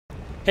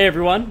Hey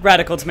everyone,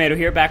 Radical Tomato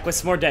here, back with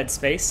some more Dead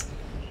Space.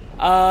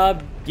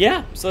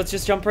 Yeah, so let's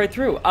just jump right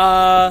through.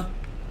 Oh,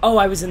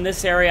 I was in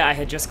this area, I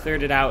had just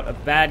cleared it out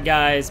of bad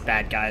guys,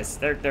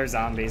 they're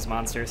zombies,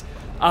 monsters.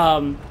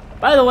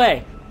 By the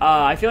way,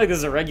 I feel like this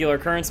is a regular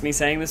occurrence, me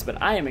saying this, but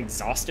I am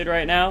exhausted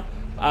right now.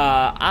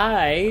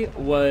 I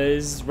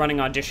was running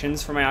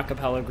auditions for my a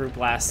cappella group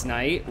last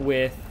night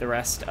with the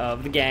rest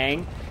of the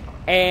gang,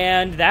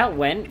 and that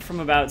went from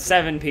about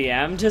 7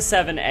 p.m. to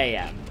 7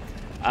 a.m.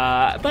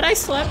 But I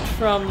slept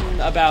from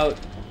about,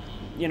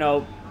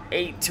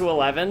 8 to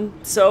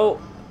 11, so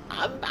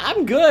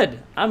I'm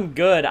good.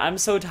 I'm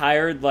so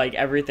tired, like,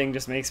 everything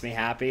just makes me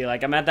happy.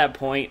 Like, I'm at that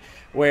point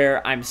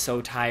where I'm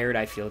so tired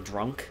I feel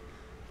drunk,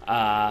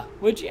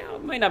 which,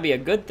 might not be a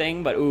good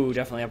thing, but, ooh,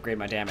 definitely upgrade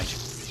my damage.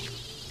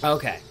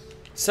 Okay,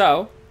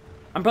 so,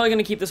 I'm probably going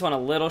to keep this one a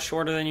little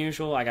shorter than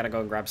usual. I gotta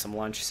go grab some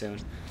lunch soon.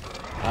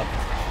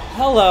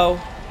 Hello,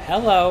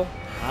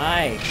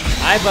 hi,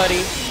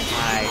 buddy,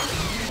 hi.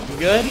 You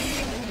good?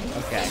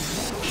 Okay.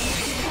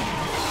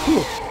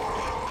 Whew.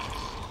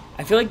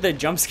 I feel like the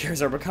jump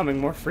scares are becoming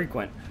more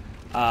frequent.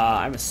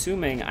 I'm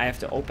assuming I have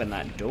to open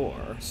that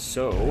door,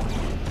 so...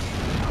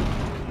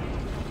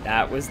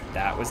 That was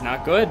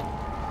not good.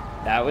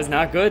 That was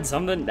not good.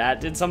 That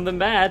did something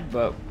bad,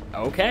 but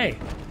okay.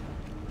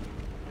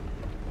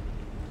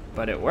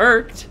 But it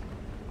worked.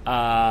 But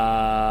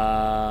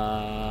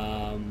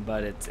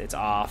it's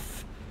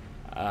off.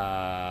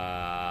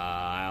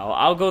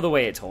 I'll go the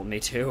way it told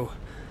me to.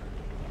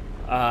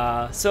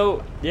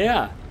 So,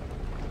 yeah.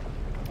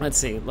 Let's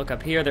see, look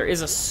up here. There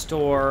is a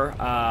store,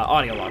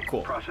 audio log,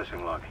 cool.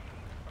 Processing log.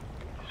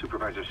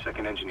 Supervisor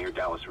Second Engineer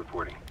Dallas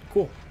reporting.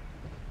 Cool.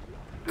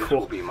 This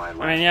will be my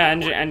last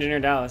Engineer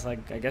Dallas,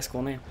 like, I guess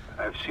cool name.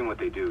 I've seen what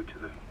they do to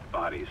the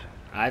bodies.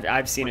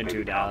 I've seen it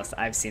too, Dallas.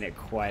 I've seen it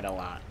quite a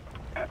lot.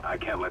 I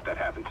can't let that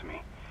happen to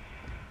me.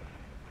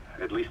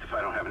 At least if I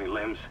don't have any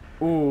limbs,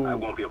 Ooh. I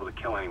won't be able to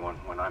kill anyone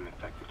when I'm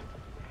infected.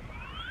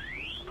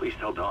 Please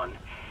tell Dawn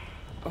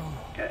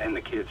and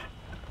the kids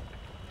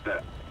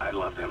that I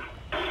love them.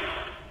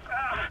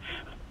 Oh,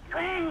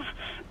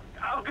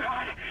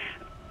 God.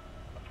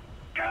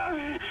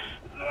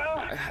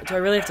 Do I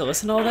really have to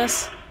listen to all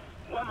this?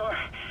 One more.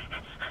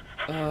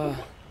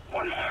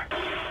 One more.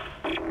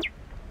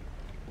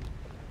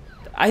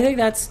 I think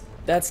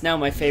that's now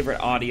my favorite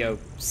audio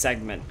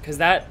segment, because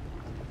that,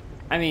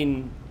 I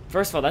mean,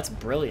 first of all, that's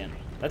brilliant.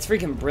 That's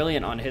freaking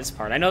brilliant on his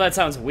part. I know that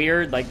sounds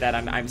weird, like that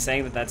I'm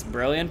saying that that's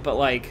brilliant, but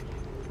like,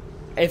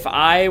 if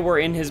I were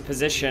in his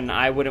position,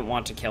 I wouldn't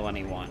want to kill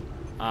anyone.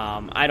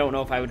 I don't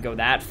know if I would go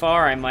that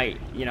far. I might,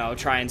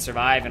 try and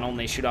survive and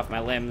only shoot off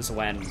my limbs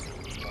when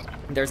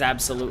there's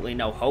absolutely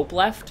no hope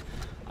left.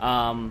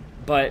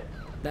 But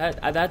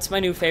that's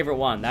my new favorite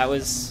one. That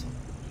was,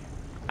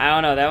 I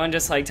don't know, that one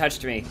just like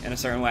touched me in a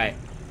certain way.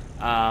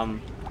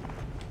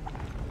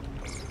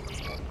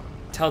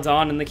 Tell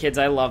Dawn and the kids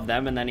I love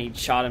them, and then he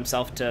shot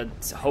himself to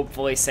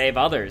hopefully save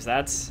others.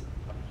 That's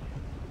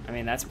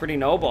pretty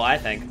noble, I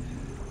think.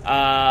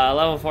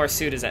 Level 4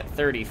 suit is at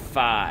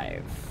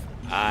 35.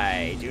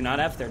 I do not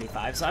have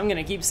 35, so I'm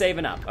gonna keep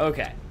saving up.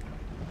 Okay.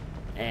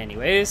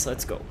 Anyways,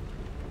 let's go.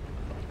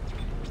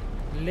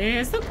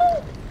 Let's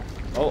go.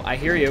 Oh, I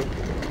hear you.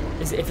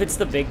 If it's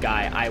the big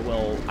guy, I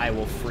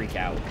will freak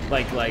out.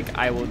 Like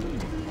I will.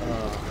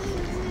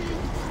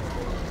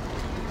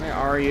 Where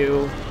are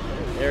you?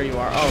 There you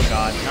are. Oh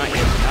God, not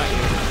you.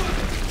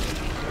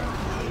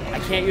 I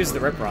can't use the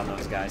Ripper on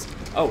those guys.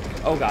 Oh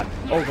God.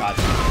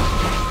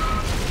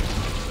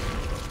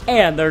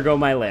 And there go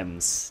my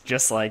limbs.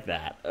 Just like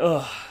that.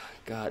 Oh,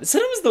 God.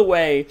 Sometimes the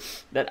way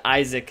that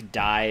Isaac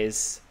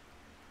dies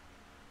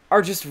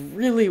are just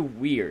really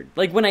weird.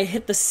 Like, when I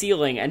hit the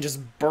ceiling and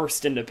just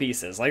burst into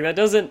pieces. Like, that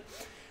doesn't...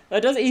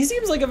 He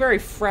seems like a very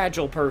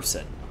fragile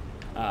person,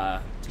 to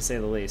say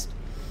the least.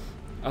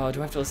 Oh,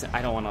 do I have to listen?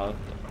 I don't want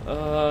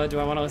to... do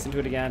I want to listen to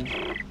it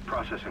again?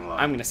 Processing log.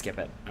 I'm going to skip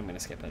it.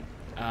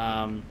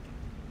 I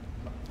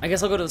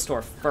guess I'll go to the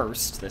store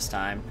first this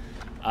time.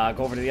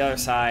 Go over to the other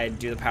side,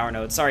 do the power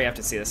node. Sorry you have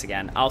to see this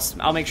again.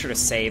 I'll make sure to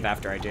save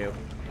after I do.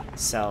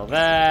 Sell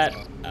that.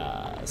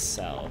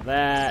 Sell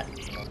that.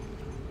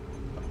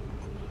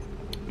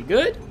 You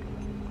good?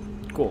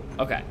 Cool.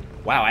 Okay.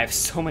 Wow, I have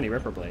so many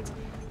Ripper blades.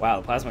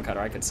 Wow, the plasma cutter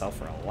I could sell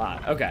for a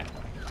lot. Okay.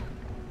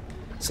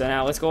 So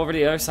now let's go over to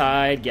the other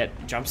side,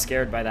 get jump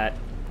scared by that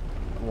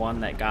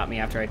one that got me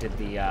after I did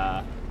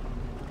the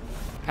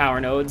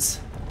power nodes.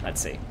 Let's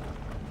see.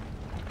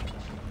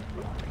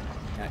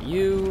 Got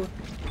you.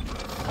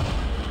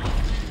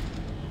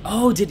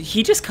 Oh, did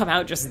he just come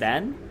out just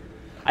then?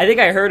 I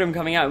think I heard him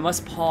coming out. It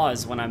must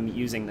pause when I'm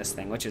using this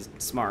thing, which is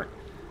smart.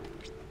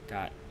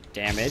 Got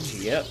damage,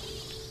 yep.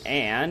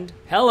 And,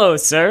 hello,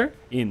 sir.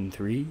 In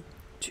 3,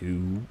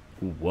 2,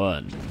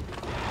 1.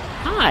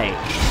 Hi.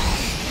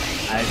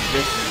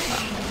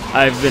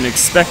 I've been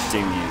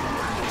expecting you.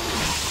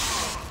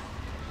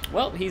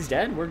 Well, he's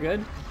dead. We're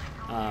good.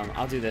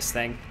 I'll do this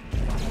thing.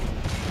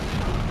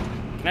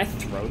 Can I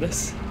throw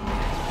this?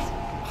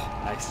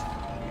 Oh, nice.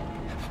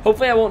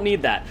 Hopefully I won't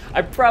need that.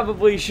 I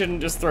probably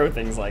shouldn't just throw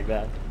things like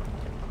that.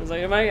 I was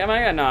like, am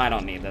I, no, I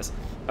don't need this.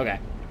 Okay,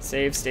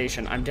 save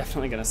station. I'm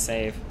definitely gonna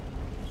save.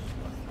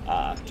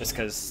 Just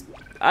because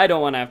I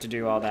don't want to have to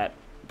do all that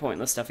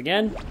pointless stuff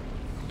again.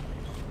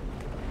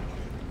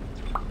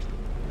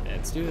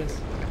 Let's do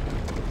this.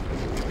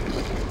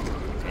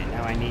 Okay,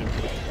 now I need...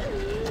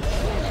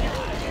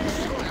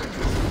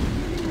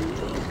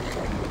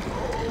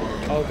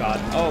 Oh god,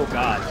 oh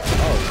god,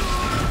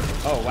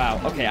 oh. Oh wow,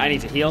 okay, I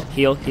need to heal,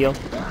 heal.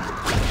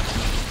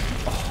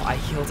 Oh, I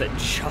healed at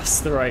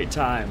just the right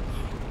time.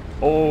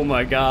 Oh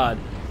my god.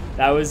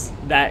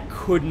 That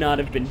could not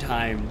have been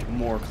timed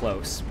more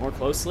close. More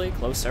closely,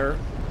 closer.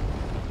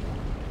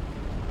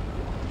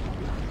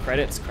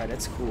 Credits,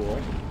 cool.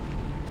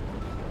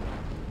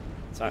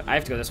 So I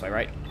have to go this way,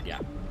 right? Yeah,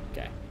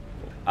 okay.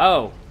 Cool.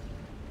 Oh.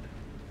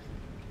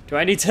 Do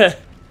I need to...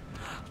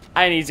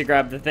 I need to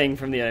grab the thing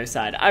from the other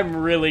side. I'm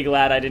really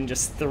glad I didn't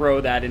just throw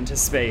that into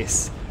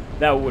space.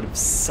 That would have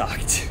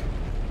sucked.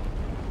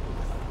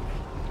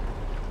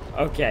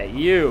 Okay,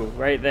 you,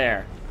 right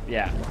there.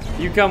 Yeah,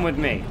 you come with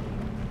me.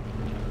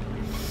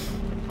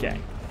 Okay.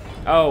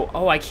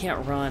 Oh, I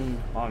can't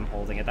run while I'm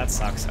holding it. That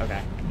sucks.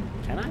 Okay.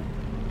 Can I?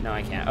 No,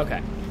 I can't.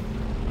 Okay.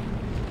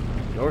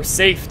 Your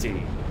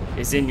safety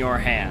is in your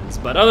hands,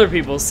 but other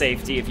people's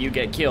safety, if you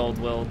get killed,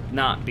 will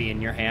not be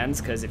in your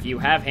hands, because if you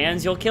have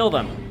hands, you'll kill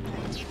them.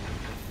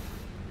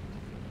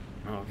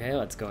 Okay,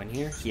 let's go in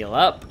here. Heal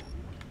up.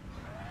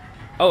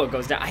 Oh, it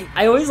goes down.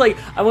 I'm always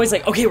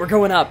like, okay, we're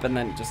going up, and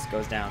then it just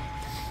goes down.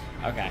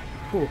 Okay.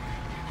 Whew.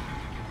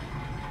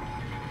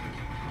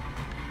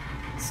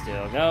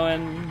 Still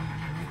going.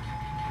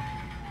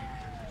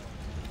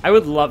 I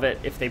would love it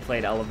if they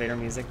played elevator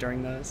music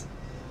during those.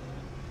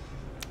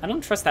 I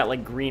don't trust that,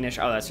 like, greenish...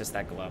 Oh, that's just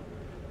that glow.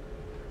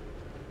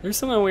 There's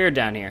something weird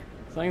down here.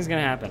 Something's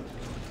gonna happen.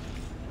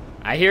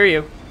 I hear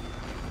you.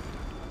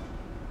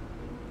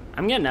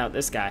 I'm getting out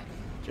this guy,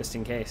 just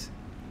in case.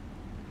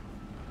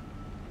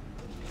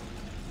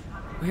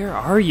 Where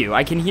are you?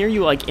 I can hear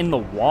you, like, in the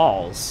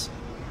walls.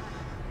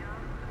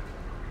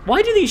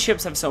 Why do these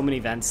ships have so many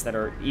vents that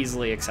are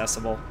easily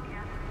accessible?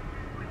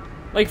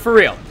 Like, for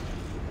real.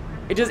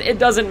 It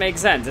doesn't make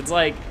sense. It's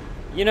like,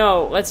 you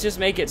know, let's just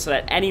make it so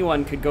that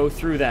anyone could go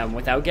through them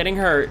without getting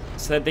hurt,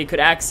 so that they could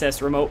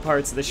access remote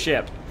parts of the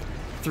ship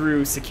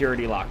through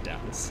security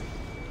lockdowns.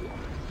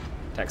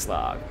 Text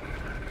log.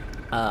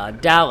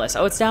 Dallas.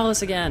 Oh, it's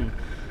Dallas again.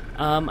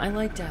 I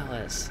like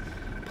Dallas.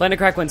 Plan to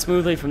crack went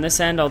smoothly from this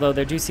end, although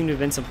there do seem to have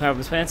been some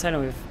problems plan side,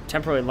 and we've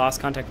temporarily lost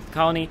contact with the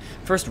colony.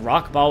 First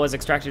rock ball was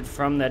extracted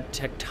from the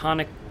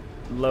tectonic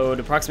load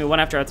approximately 1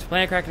 after its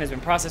planet crack and has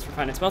been processed,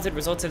 refined, and smelted.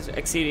 Results have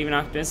exceeded even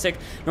optimistic.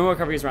 Normal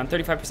recovery is around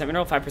 35%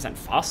 mineral, 5%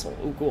 fossil.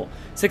 Ooh, cool.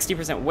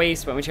 60%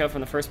 waste, but material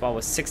from the first ball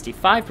was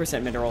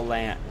 65% mineral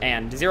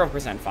and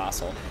 0%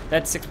 fossil.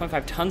 That's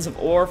 6.5 tons of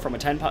ore from a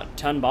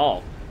 10-ton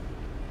ball.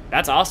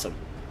 That's awesome.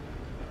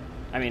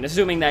 I mean,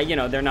 assuming that, you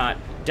know, they're not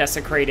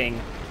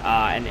desecrating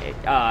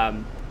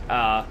an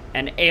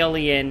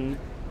alien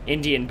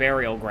Indian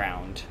burial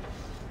ground.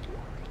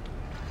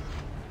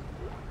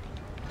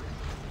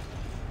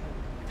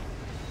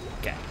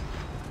 Okay.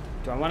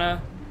 Do I want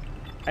to...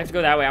 I have to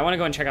go that way. I want to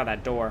go and check out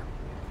that door.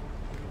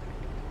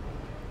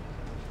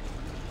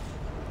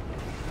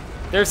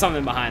 There's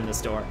something behind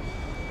this door.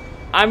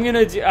 I'm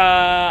gonna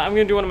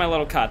do one of my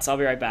little cuts. I'll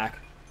be right back.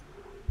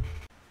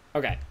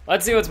 Okay,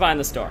 let's see what's behind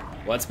this door.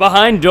 What's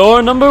behind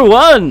door number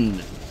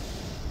 1?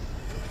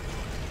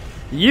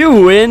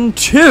 You win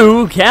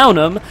 2, count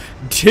 'em,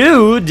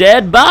 2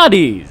 dead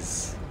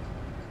bodies.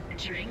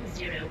 Entering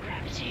zero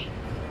gravity.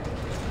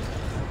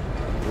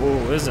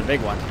 Ooh, this is a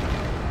big one.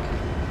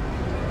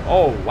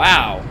 Oh,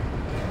 wow.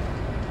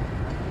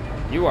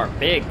 You are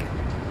big.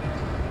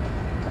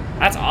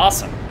 That's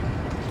awesome.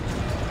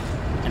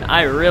 And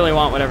I really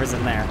want whatever's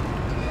in there.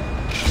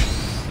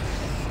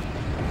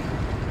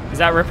 Is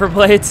that Ripper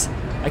Blades?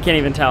 I can't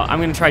even tell. I'm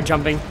gonna try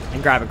jumping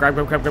and grab it.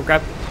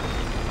 Grab.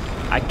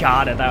 I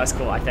got it. That was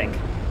cool, I think.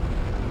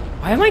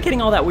 Why am I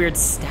getting all that weird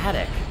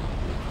static?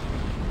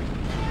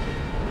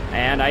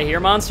 And I hear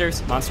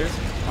monsters. Monsters.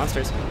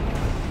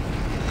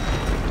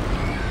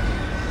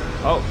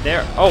 Oh,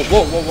 there. Oh,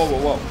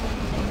 whoa.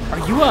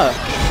 Are you a...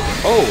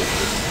 Oh.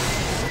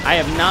 I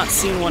have not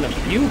seen one of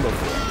you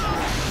before.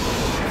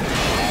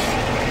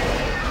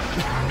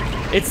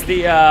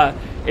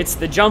 It's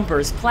the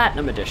Jumpers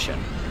Platinum Edition.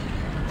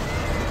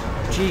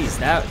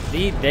 Jeez,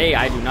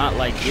 I do not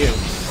like you.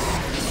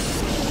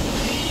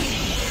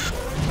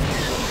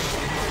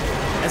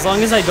 As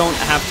long as I don't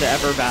have to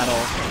ever battle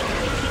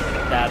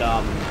that,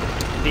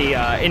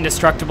 the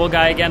indestructible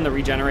guy again, the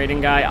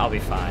regenerating guy, I'll be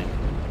fine.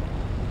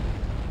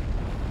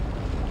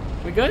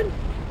 We good?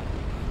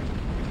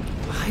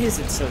 Why is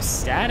it so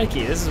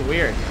staticky? This is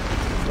weird.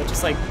 Is that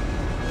just like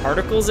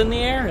particles in the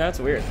air? That's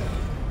weird.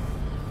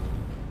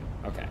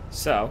 Okay,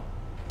 so.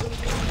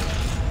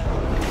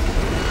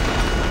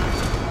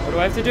 What do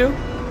I have to do?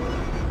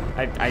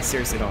 I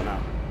seriously don't know.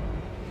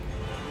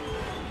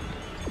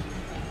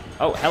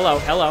 Oh,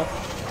 hello.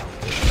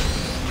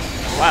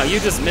 Wow, you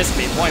just missed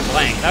me point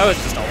blank. That was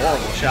just a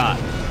horrible shot.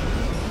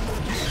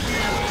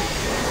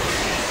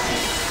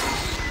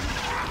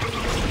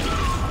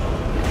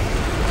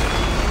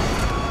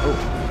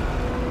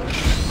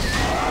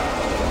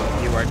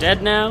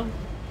 dead now.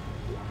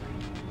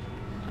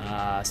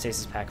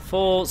 Stasis pack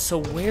full.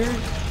 So where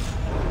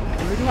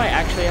do I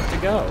actually have to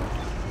go?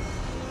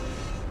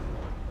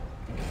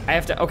 I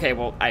have to, okay,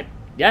 well,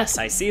 yes,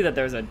 I see that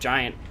there's a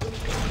giant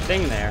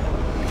thing there.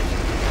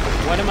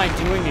 What am I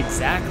doing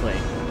exactly?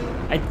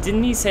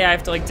 Didn't he say I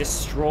have to, like,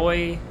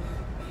 destroy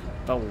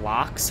the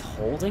locks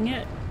holding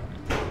it?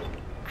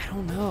 I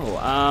don't know.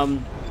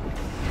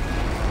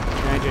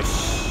 Can I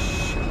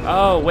just...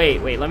 oh,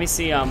 wait, let me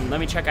see, let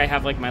me check I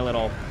have, like, my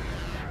little...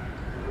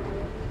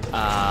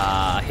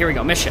 here we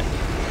go, mission.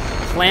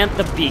 Plant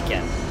the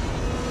beacon.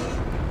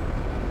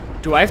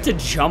 Do I have to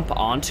jump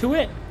onto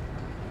it?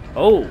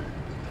 Oh.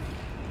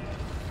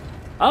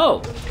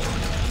 Oh.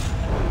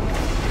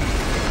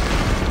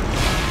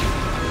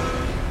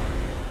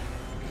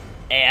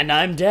 And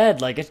I'm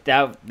dead. Like,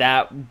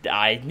 that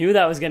I knew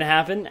that was gonna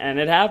happen, and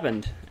it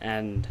happened.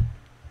 And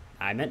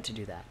I meant to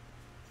do that.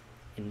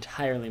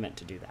 Entirely meant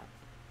to do that.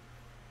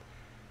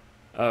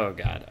 Oh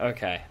god,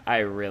 okay. I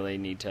really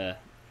need to...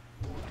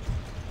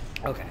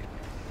 okay.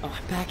 Oh,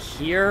 I'm back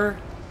here?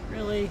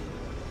 Really?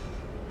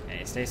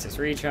 Okay, stasis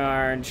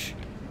recharge.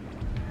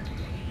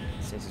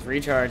 Stasis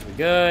recharge, we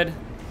good.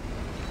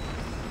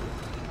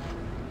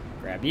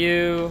 Grab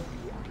you.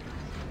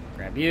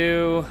 Grab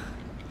you.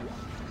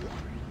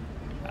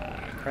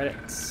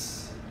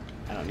 Credits.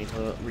 I don't need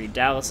to read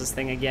Dallas's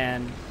thing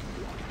again.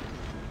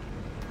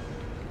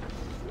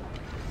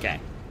 Okay.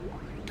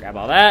 Grab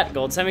all that.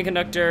 Gold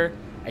semiconductor.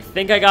 I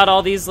think I got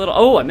all these little...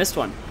 oh, I missed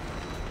one.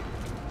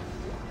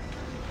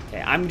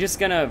 Okay, I'm just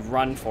gonna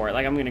run for it.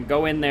 Like, I'm gonna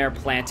go in there,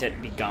 plant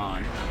it, be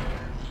gone.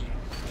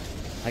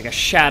 Like a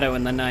shadow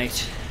in the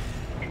night.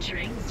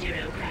 Entering zero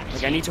gravity.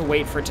 Like, I need to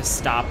wait for it to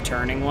stop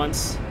turning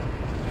once.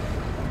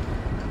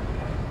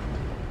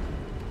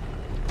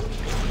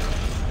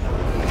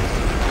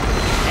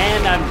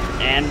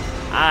 And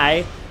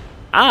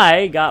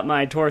I got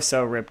my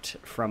torso ripped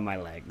from my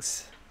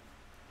legs.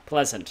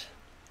 Pleasant.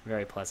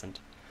 Very pleasant.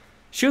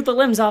 Shoot the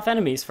limbs off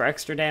enemies for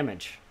extra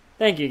damage.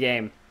 Thank you,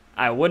 game.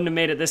 I wouldn't have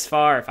made it this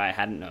far if I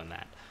hadn't known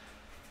that.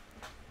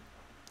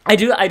 I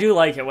do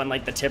like it when,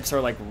 like, the tips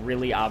are, like,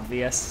 really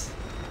obvious.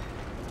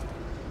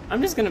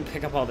 I'm just gonna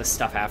pick up all this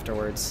stuff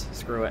afterwards.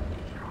 Screw it.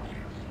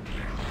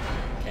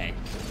 Okay.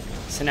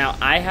 So now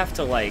I have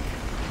to, like,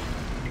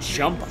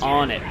 jump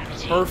on it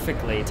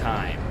perfectly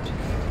timed.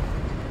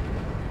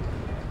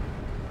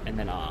 And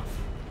then off.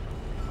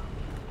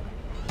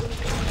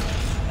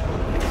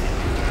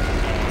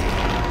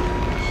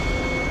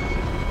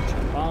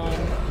 Jump on.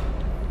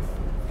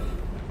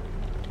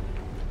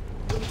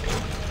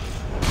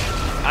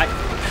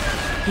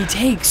 He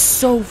takes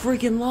so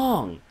freaking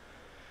long.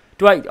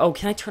 Oh,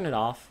 can I turn it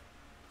off?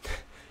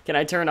 Can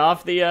I turn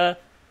off the,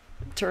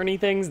 turny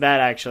things?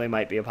 That actually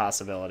might be a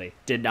possibility.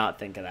 Did not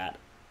think of that.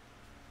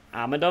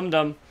 I'm a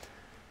dum-dum.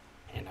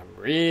 And I'm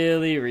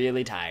really,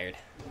 really tired.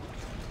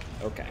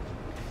 Okay.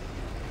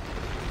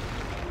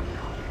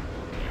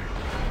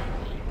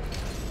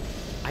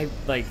 I,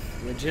 like,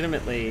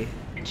 legitimately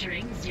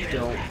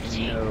don't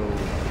know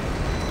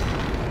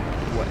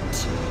what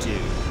to do.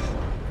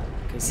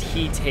 Because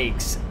he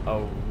takes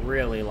a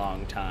really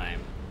long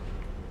time.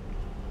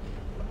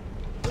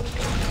 Are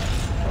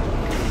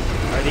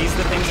these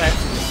the things I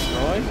have to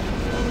destroy?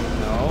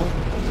 No.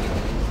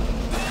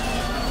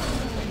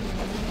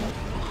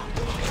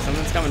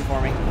 Someone's coming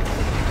for me.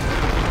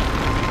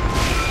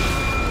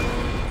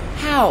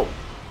 How?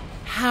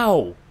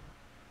 How?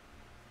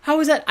 How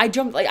is that? I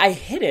jumped, like, I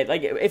hit it.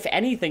 Like, if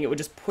anything, it would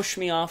just push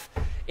me off.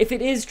 If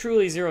it is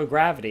truly zero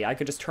gravity, I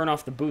could just turn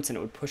off the boots and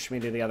it would push me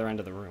to the other end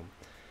of the room.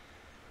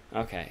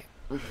 Okay.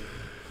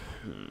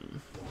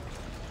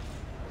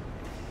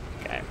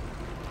 Okay.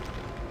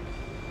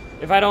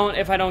 If I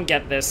don't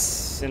get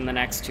this in the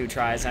next 2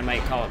 tries, I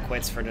might call it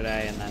quits for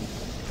today and then...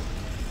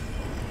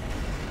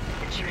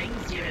 Entering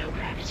zero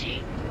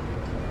gravity.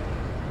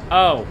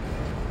 Oh.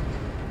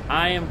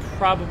 I am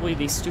probably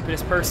the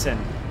stupidest person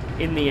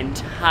in the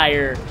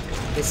entire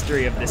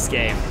history of this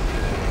game.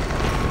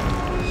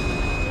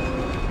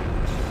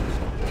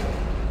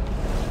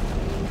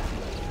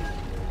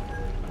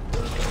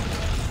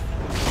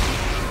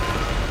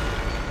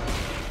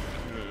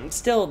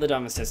 Still the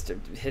dumbest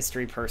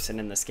history person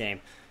in this game.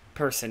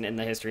 Person in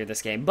the history of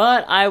this game.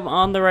 But I'm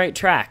on the right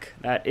track.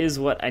 That is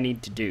what I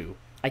need to do.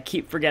 I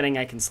keep forgetting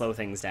I can slow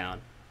things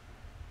down.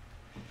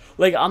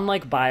 Like,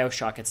 unlike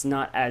BioShock, it's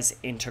not as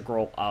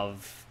integral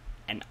of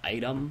an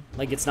item.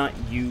 Like, it's not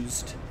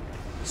used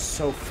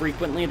so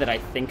frequently that I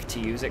think to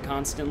use it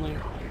constantly.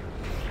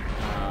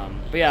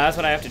 But yeah, that's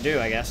what I have to do,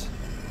 I guess.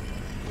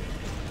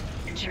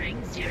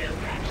 Entering zero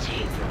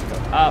gravity. Go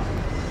up.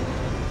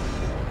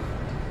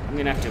 I'm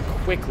gonna have to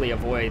quickly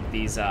avoid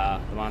these, the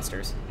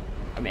monsters.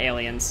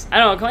 Aliens. I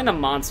don't know, calling them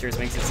monsters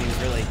makes it seem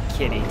really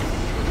kiddie.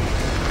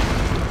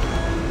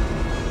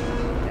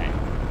 Okay.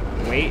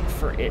 Wait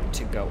for it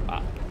to go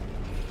up.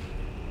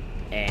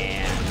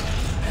 And...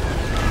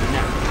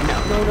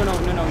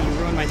 No, you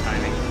ruined my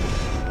timing.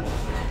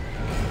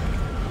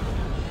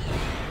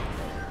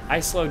 I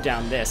slowed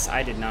down this.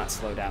 I did not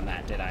slow down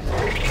that, did I?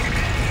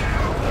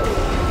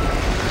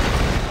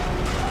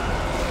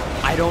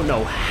 I don't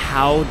know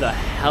how the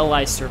hell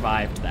I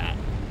survived that.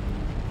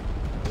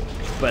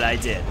 But I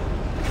did.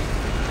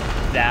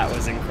 That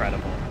was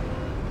incredible.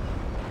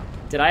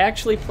 Did I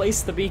actually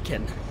place the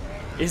beacon?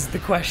 Is the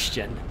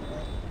question.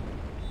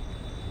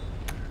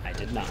 I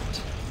did not.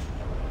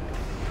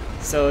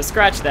 So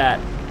scratch that.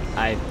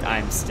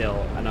 I'm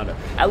still another.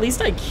 At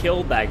least I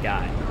killed that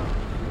guy.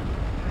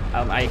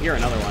 I hear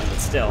another one, but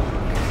still.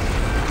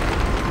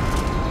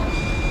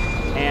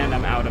 And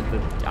I'm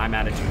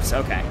out of juice.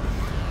 Okay.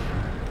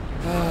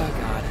 Oh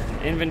god.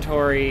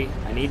 Inventory.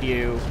 I need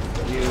you.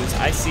 Use.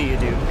 I see you,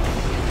 dude.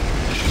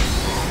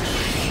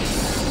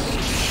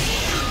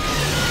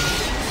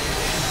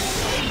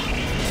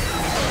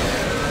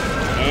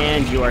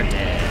 And you are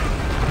dead.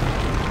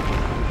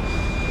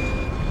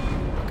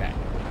 Okay.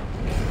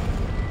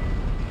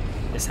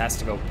 This has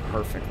to go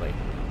perfectly.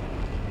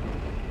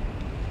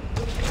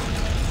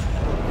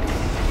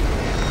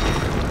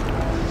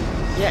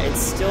 Yeah,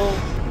 it's still...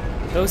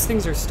 Those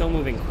things are still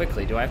moving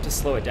quickly. Do I have to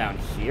slow it down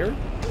here?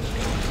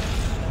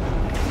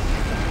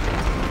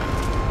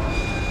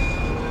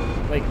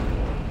 Like...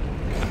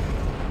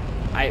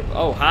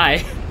 Oh, hi.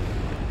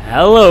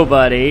 Hello,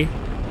 buddy.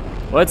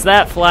 What's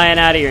that flying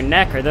out of your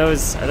neck? Are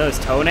those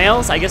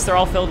toenails? I guess they're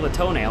all filled with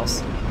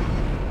toenails.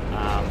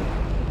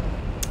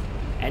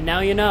 And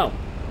now you know.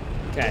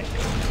 Okay.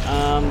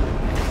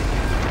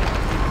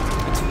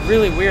 It's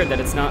really weird that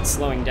it's not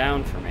slowing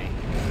down for me.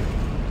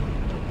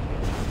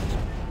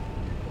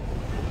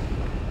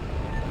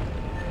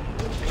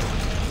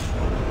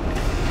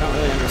 I don't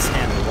really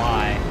understand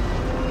why.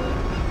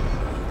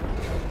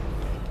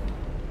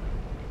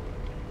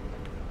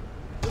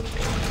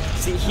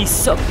 See,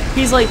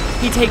 he's like,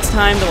 he takes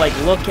time to like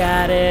look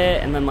at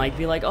it and then like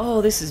be like, oh,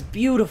 this is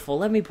beautiful.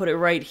 Let me put it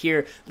right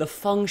here. The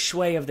feng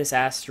shui of this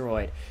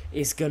asteroid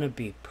is gonna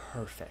be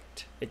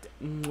perfect.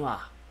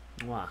 Mwah,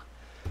 mwah.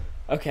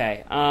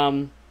 Okay,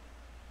 I'll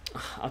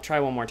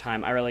try one more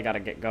time. I really gotta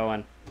get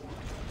going.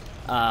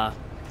 Let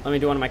me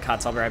do one of my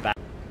cuts. I'll be right back.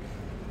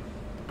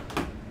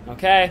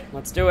 Okay,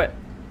 let's do it.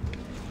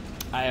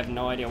 I have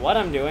no idea what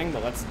I'm doing,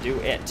 but let's do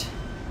it.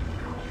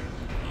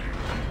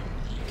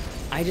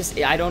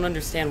 I don't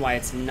understand why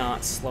it's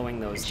not slowing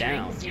those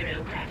down.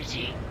 Zero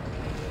gravity.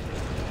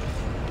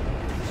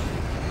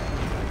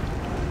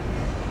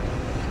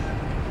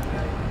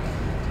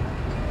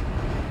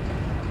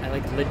 I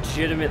like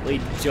legitimately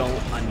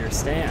don't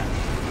understand.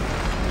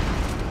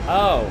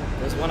 Oh,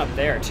 there's one up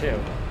there too.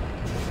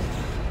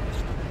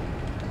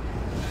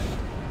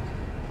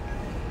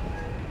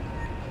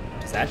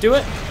 Does that do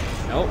it?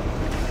 Nope.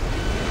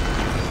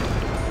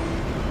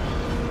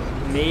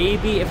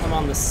 Maybe if I'm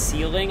on the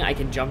ceiling, I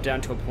can jump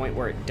down to a point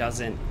where it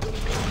doesn't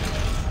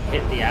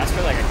hit the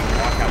asteroid, like I can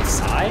walk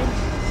outside?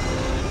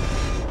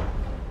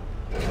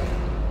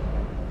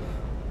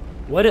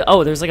 What?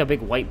 Oh, there's like a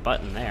big white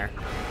button there.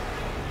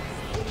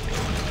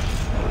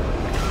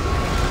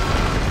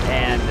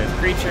 And there's a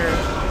creature.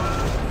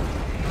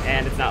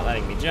 And it's not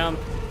letting me jump.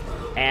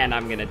 And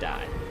I'm gonna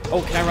die.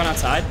 Oh, can I run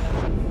outside?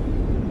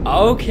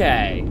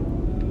 Okay.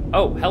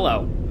 Oh,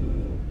 hello.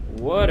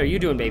 What are you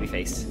doing,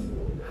 babyface?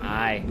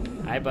 Hi.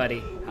 Hi,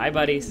 buddy. Hi,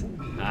 buddies.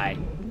 Hi.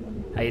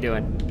 How you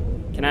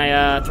doing? Can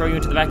I throw you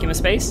into the vacuum of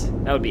space?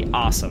 That would be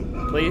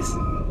awesome. Please?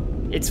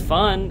 It's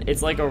fun.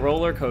 It's like a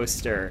roller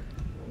coaster,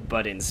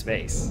 but in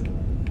space.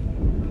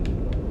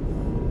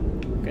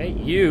 Okay,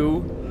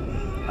 you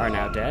are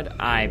now dead.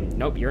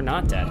 Nope, you're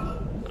not dead.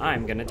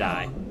 I'm gonna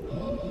die.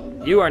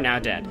 You are now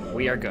dead.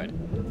 We are good.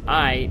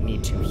 I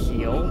need to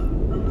heal.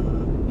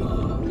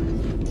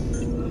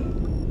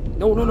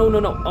 No, no, no, no,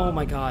 no. Oh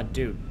my god,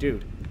 dude,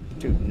 dude.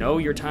 Dude, know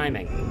your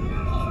timing.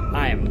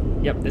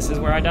 Yep, this is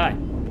where I die.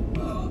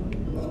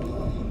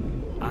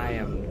 I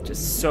am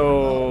just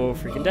so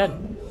freaking dead.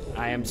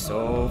 I am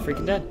so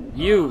freaking dead.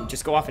 You,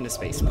 just go off into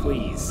space,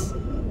 please.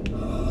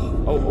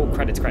 Oh,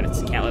 credits.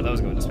 Can't let those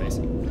go into space.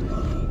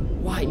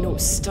 Why? No,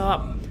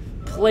 stop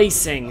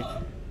placing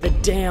the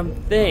damn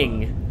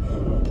thing.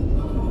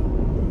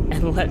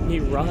 And let me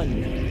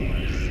run.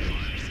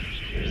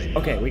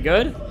 Okay, we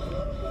good?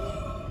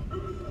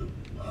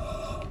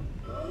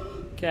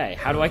 Okay,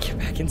 how do I get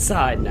back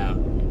inside now?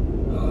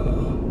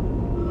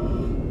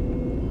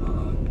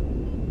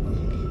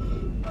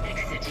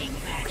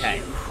 Okay,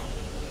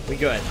 we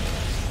good.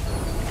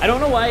 I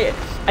don't know why.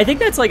 I think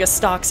that's like a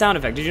stock sound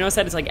effect. Did you notice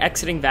that? It's like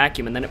exiting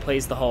vacuum and then it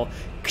plays the whole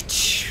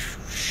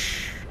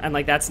and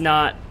like that's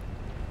not.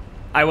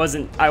 I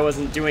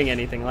wasn't doing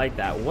anything like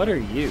that. What are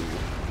you?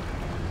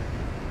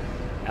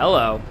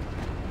 Hello.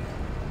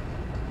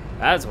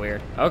 That's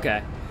weird.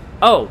 Okay.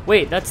 Oh,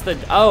 wait, that's the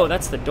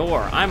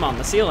door. I'm on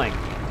the ceiling.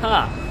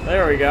 Ha,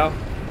 there we go.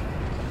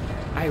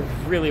 I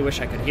really wish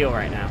I could heal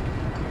right now.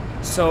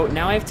 So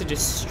now I have to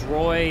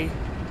destroy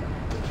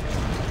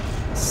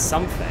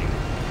something.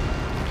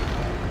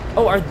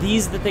 Oh, are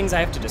these the things I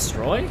have to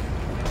destroy?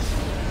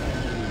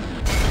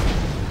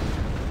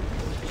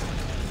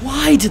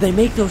 Why do they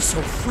make those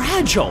so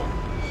fragile?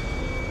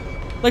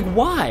 Like,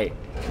 why?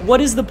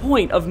 What is the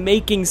point of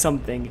making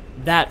something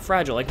that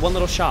fragile? Like one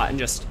little shot and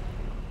just...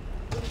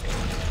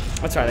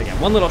 Let's try that again.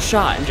 One little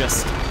shot and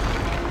just...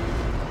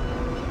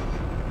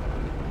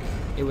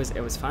 It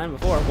was fine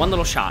before. One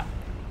little shot.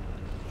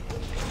 Do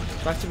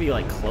I have to be,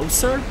 like,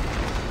 closer?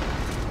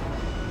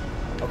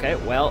 Okay,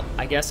 well,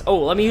 I guess... Oh,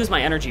 let me use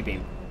my energy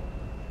beam.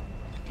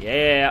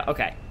 Yeah,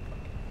 okay.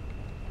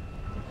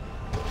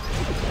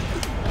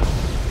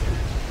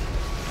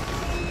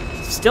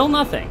 Still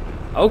nothing.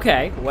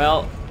 Okay,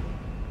 well...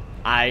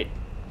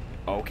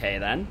 Okay,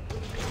 then.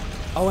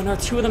 Oh, and there are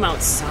two of them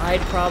outside,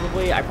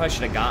 probably. I probably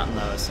should have gotten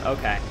those.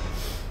 Okay.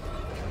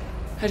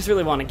 I just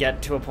really want to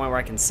get to a point where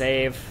I can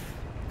save.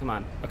 Come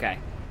on. Okay.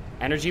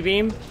 Energy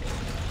beam.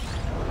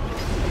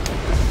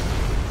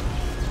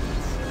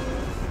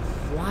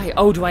 Why?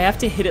 Oh, do I have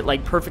to hit it,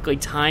 like, perfectly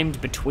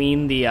timed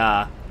between the,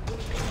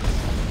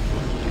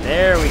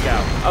 There we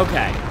go.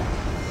 Okay.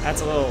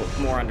 That's a little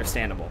more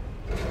understandable.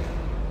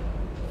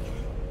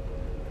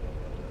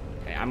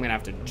 Okay, I'm gonna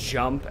have to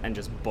jump and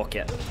just book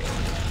it.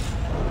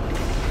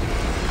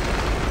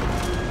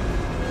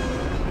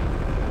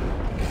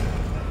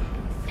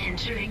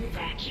 Entering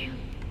vacuum.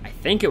 I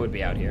think it would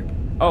be out here.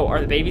 Oh, are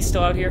the babies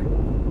still out here?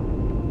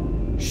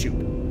 Shoot.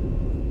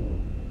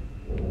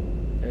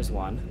 There's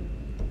one.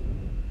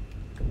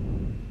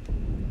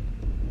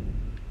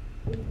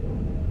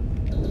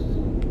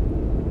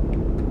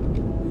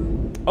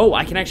 Oh,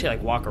 I can actually,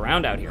 like, walk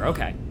around out here.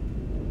 Okay.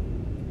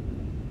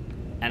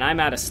 And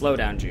I'm out of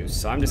slowdown juice,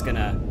 so I'm just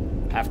gonna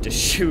have to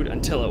shoot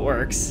until it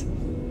works.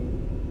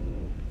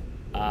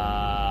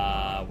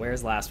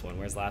 Where's last one?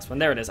 Where's last one?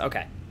 There it is.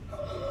 Okay.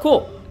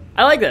 Cool.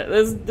 I like that.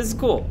 This is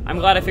cool. I'm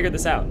glad I figured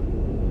this out.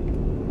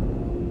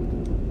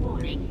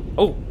 Warning.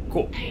 Oh,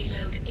 cool.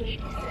 Payload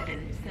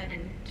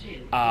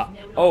 8772.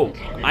 Oh,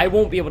 I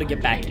won't be able to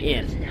get back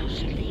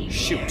in.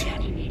 Shoot.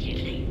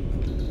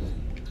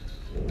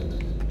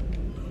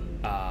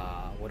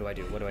 What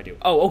do? What do I do?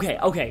 Oh, okay,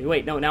 okay.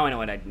 Wait, no, now I know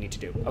what I need to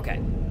do.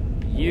 Okay.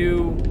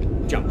 You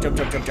jump, jump,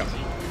 jump, jump, jump.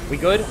 We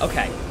good?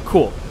 Okay,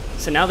 cool.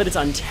 So now that it's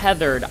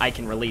untethered, I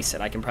can release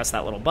it. I can press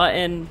that little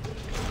button,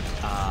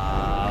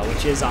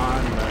 which is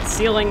on the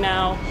ceiling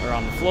now, or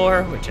on the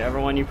floor, whichever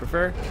one you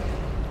prefer.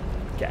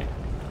 Okay.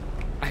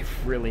 I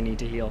really need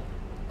to heal.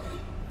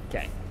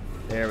 Okay.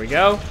 There we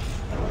go.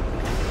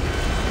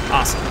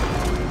 Awesome.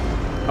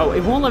 Oh,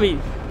 it won't let me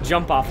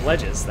jump off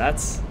ledges.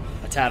 That's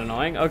a tad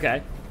annoying.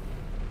 Okay.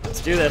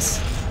 Let's do this.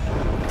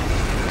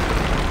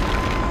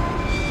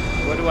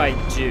 What do I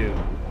do?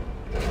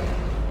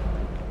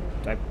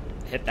 Do I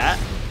hit that?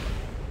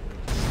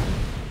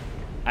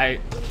 I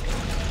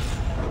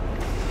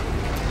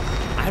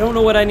don't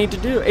know what I need to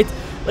do.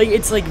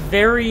 It's like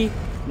very...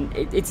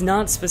 It's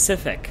not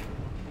specific.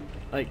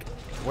 Like,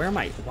 where am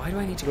I? Why do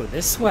I need to go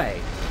this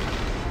way?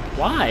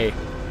 Why?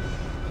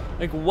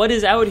 Like, what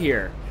is out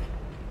here?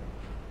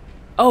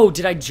 Oh,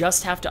 did I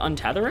just have to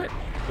untether it?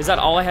 Is that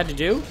all I had to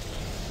do?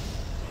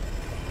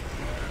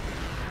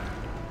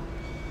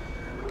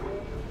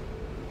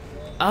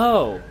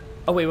 Oh.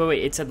 Oh,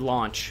 wait. It said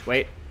launch.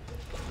 Wait.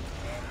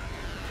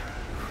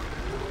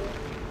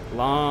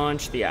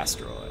 Launch the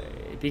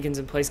asteroid. Beacons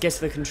in place. Get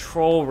to the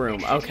control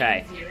room.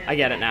 Okay. I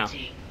get it now.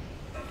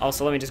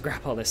 Also, let me just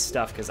grab all this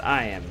stuff, because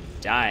I am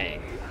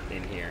dying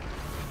in here.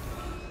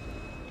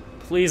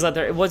 Please let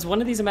there... Was one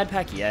of these a med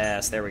pack?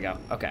 Yes, there we go.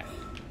 Okay.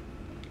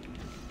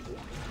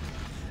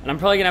 And I'm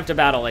probably going to have to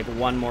battle, like,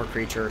 one more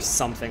creature or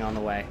something on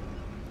the way.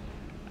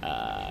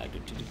 Got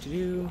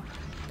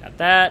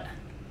that.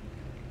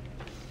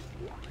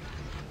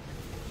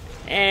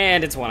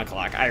 And it's 1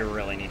 o'clock. I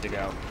really need to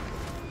go.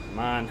 Come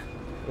on.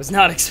 Was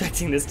not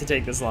expecting this to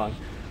take this long.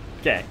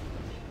 Okay.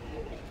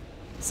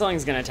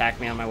 Something's gonna attack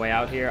me on my way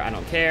out here. I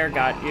don't care.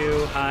 Got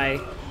you. Hi.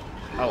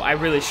 Oh, I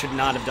really should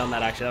not have done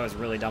that, actually. That was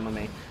really dumb of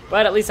me.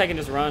 But at least I can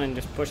just run and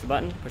just push the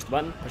button, push the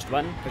button, push the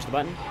button, push the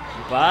button.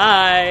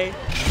 Bye!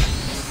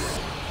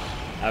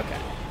 Okay.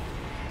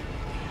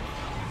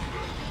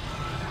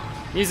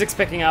 Music's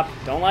picking up.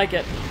 Don't like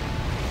it.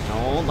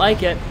 Don't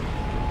like it.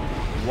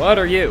 What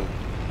are you?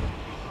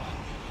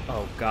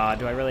 Oh god,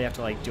 do I really have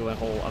to, like, do a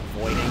whole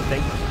avoiding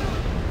thing?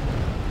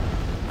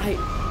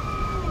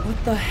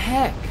 What the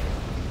heck?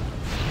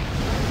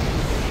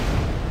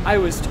 I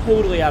was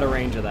totally out of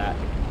range of that.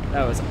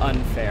 That was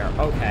unfair.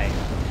 Okay.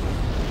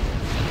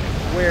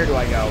 Where do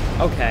I go?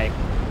 Okay.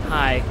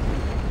 Hi.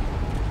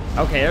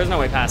 Okay, there's no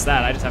way past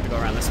that. I just have to go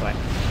around this way.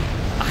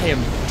 I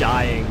am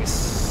dying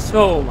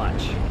so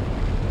much.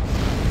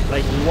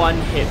 Like, one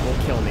hit will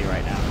kill me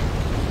right now.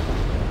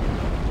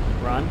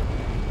 Run.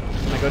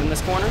 Am I good in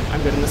this corner?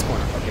 I'm good in this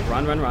corner. Okay,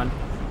 run, run, run.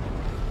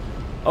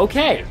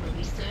 Okay.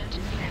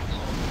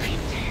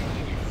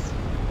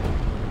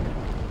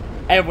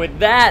 And with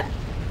that,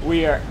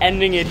 we are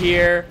ending it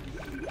here.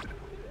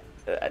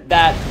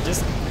 That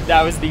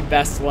was the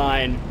best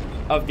line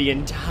of the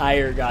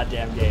entire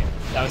goddamn game.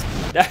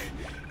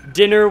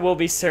 Dinner will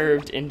be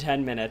served in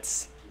 10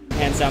 minutes.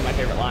 Hands down my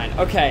favorite line.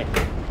 Okay,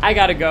 I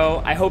gotta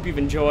go. I hope you've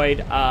enjoyed.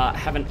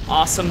 Have an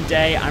awesome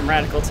day. I'm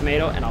Radical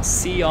Tomato, and I'll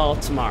see y'all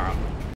tomorrow.